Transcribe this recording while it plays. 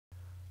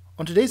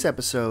On today's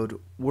episode,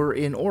 we're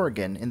in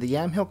Oregon in the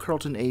Yamhill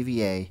Carlton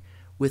AVA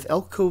with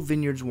Elk Cove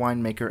Vineyards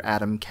winemaker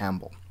Adam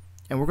Campbell.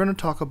 And we're going to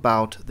talk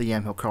about the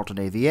Yamhill Carlton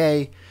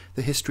AVA,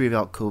 the history of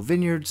Elk Cove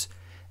Vineyards,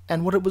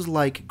 and what it was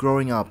like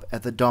growing up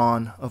at the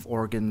dawn of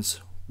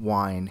Oregon's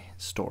wine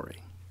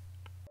story.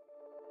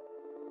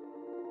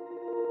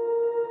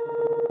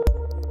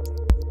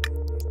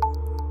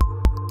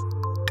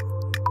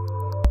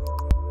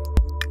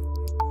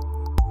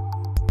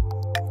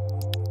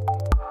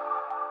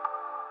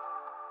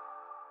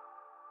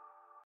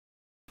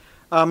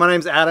 My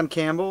name's Adam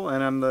Campbell,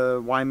 and I'm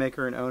the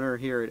winemaker and owner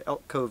here at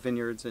Elk Cove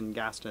Vineyards in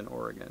Gaston,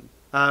 Oregon.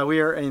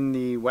 We are in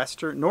the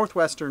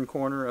northwestern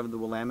corner of the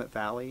Willamette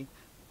Valley,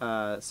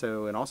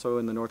 and also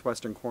in the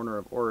northwestern corner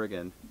of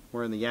Oregon.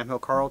 We're in the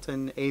Yamhill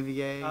Carlton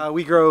AVA.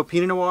 We grow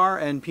Pinot Noir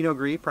and Pinot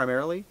Gris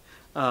primarily,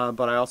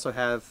 but I also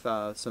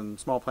have some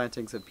small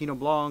plantings of Pinot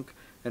Blanc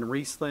and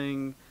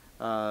Riesling,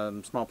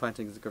 small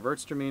plantings of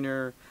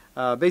Gewürztraminer.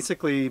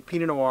 Basically,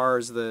 Pinot Noir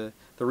is the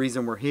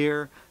reason we're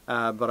here,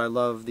 but I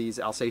love these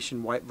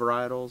Alsatian white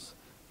varietals.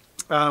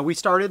 We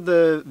started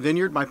the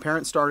vineyard, my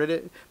parents started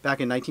it back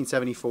in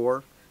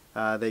 1974.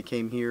 They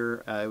came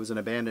here, it was an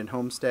abandoned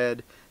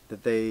homestead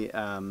that they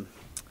kind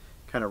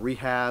of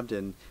rehabbed,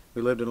 and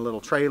we lived in a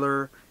little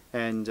trailer,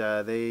 and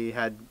they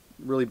had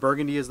really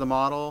Burgundy as the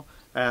model,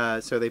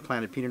 so they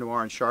planted Pinot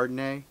Noir and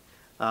Chardonnay.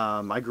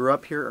 I grew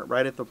up here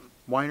right at the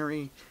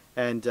winery,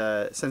 and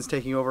since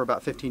taking over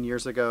about 15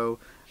 years ago,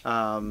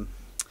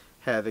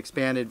 have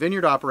expanded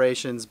vineyard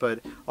operations, but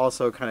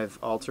also kind of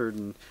altered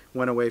and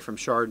went away from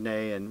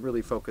Chardonnay and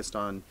really focused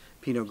on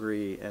Pinot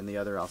Gris and the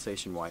other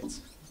Alsatian whites.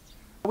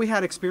 We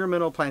had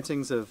experimental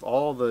plantings of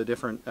all the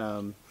different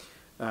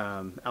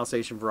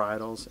Alsatian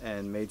varietals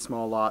and made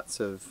small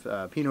lots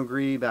of Pinot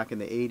Gris back in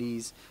the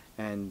 80s,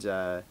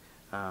 and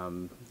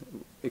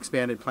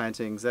expanded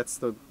plantings. That's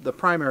the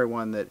primary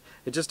one that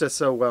it just does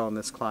so well in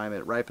this climate.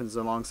 It ripens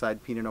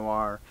alongside Pinot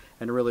Noir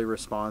and really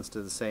responds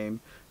to the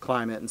same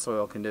climate and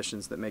soil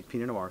conditions that make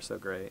Pinot Noir so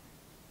great.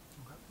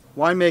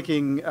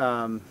 Winemaking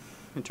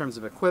in terms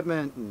of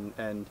equipment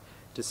and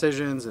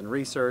decisions and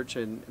research,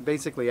 and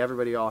basically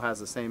everybody all has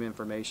the same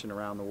information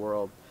around the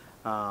world,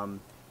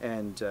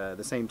 and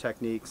the same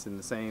techniques and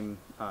the same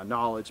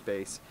knowledge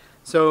base.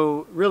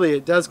 So really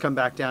it does come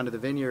back down to the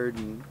vineyard,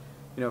 and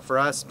for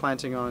us,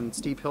 planting on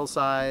steep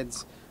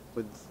hillsides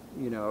with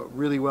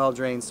really well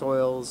drained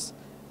soils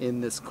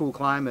in this cool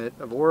climate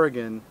of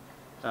Oregon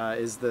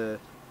is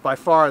by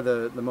far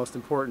the most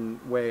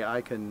important way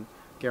I can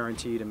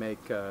guarantee to make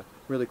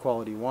really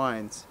quality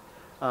wines.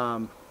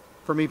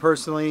 For me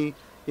personally,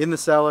 in the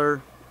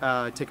cellar,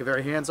 I take a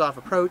very hands-off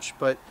approach,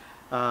 but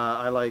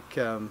I like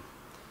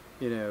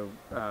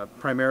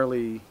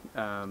primarily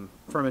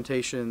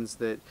fermentations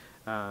that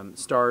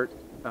start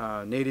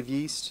native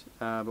yeast,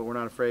 but we're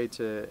not afraid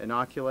to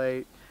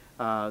inoculate.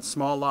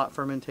 Small lot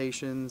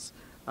fermentations,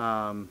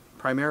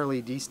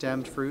 primarily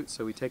destemmed fruit,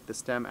 so we take the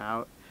stem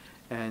out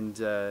and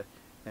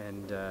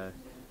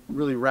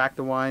really rack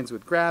the wines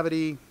with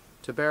gravity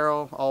to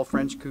barrel, all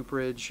French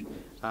cooperage.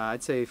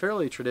 I'd say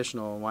fairly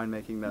traditional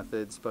winemaking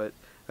methods, but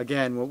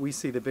again, what we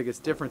see the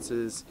biggest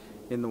differences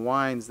in the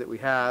wines that we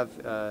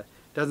have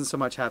doesn't so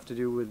much have to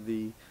do with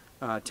the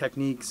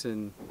techniques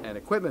and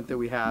equipment that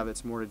we have.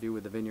 It's more to do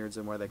with the vineyards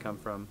and where they come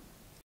from.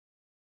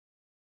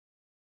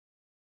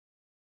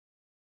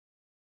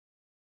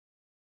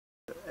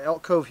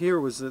 Elk Cove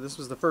here this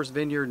was the first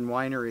vineyard and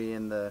winery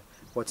in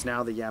what's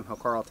now the Yamhill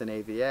Carlton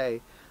AVA.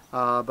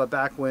 But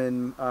back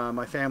when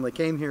my family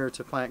came here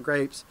to plant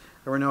grapes,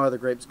 there were no other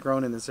grapes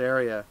grown in this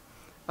area.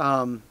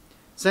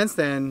 Since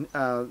then,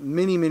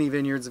 many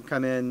vineyards have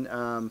come in.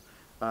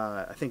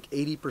 I think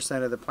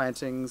 80% of the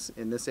plantings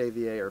in this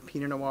AVA are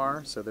Pinot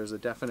Noir, so there's a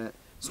definite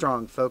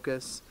strong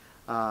focus.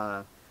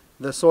 The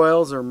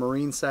soils are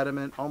marine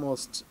sediment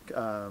almost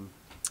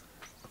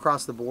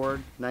across the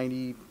board.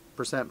 90%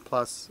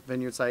 plus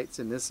vineyard sites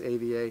in this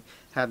AVA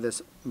have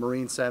this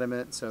marine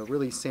sediment, so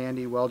really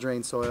sandy,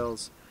 well-drained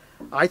soils.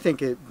 I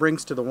think it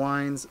brings to the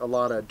wines a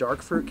lot of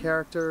dark fruit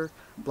character,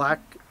 like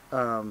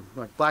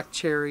black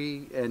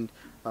cherry, and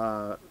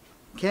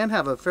can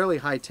have a fairly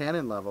high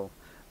tannin level.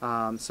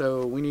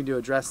 So we need to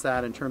address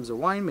that in terms of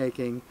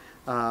winemaking,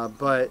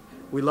 but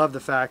we love the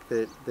fact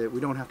that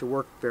we don't have to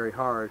work very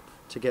hard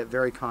to get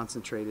very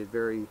concentrated,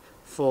 very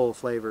full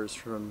flavors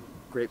from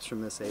grapes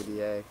from this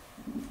AVA.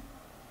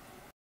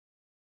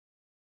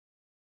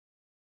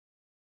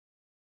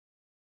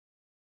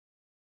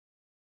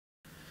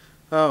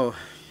 Oh,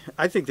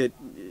 I think that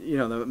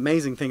the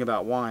amazing thing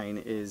about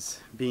wine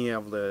is being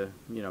able to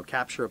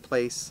capture a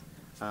place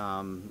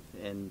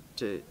and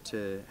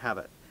to have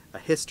a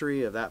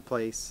history of that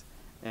place,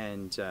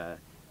 and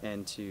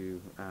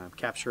to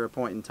capture a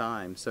point in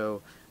time.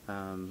 So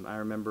I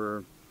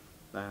remember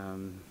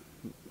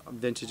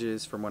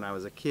vintages from when I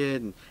was a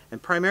kid,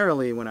 and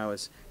primarily when I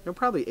was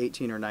probably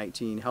 18 or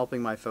 19,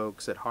 helping my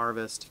folks at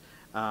harvest,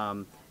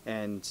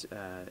 and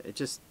it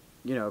just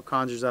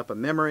conjures up a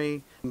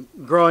memory.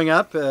 Growing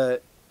up,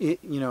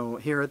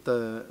 here at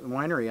the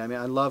winery, I mean,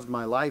 I loved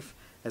my life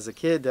as a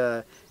kid.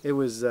 It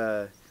was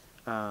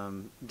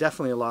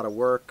definitely a lot of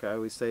work. I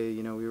always say,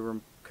 you know, we were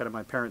kind of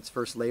my parents'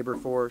 first labor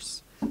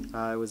force.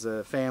 It was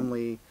a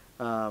family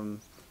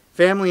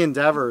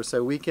endeavor.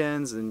 So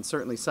weekends and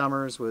certainly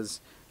summers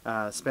was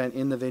spent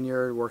in the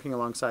vineyard working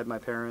alongside my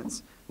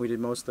parents. We did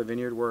most of the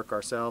vineyard work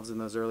ourselves in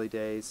those early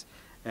days.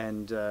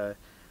 And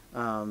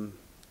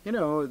you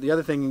know, the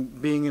other thing,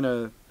 being in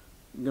a,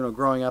 you know,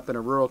 growing up in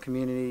a rural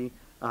community,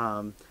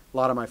 a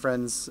lot of my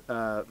friends'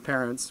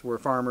 parents were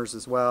farmers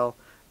as well,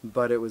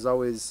 but it was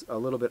always a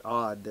little bit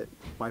odd that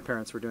my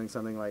parents were doing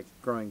something like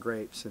growing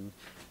grapes, and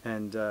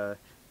it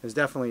was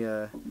definitely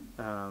a,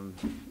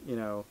 you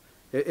know,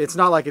 it's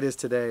not like it is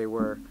today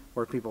where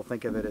people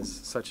think of it as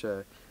such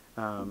a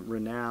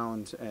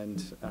renowned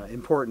and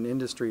important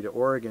industry to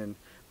Oregon.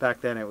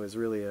 Back then it was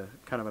really a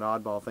kind of an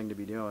oddball thing to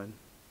be doing.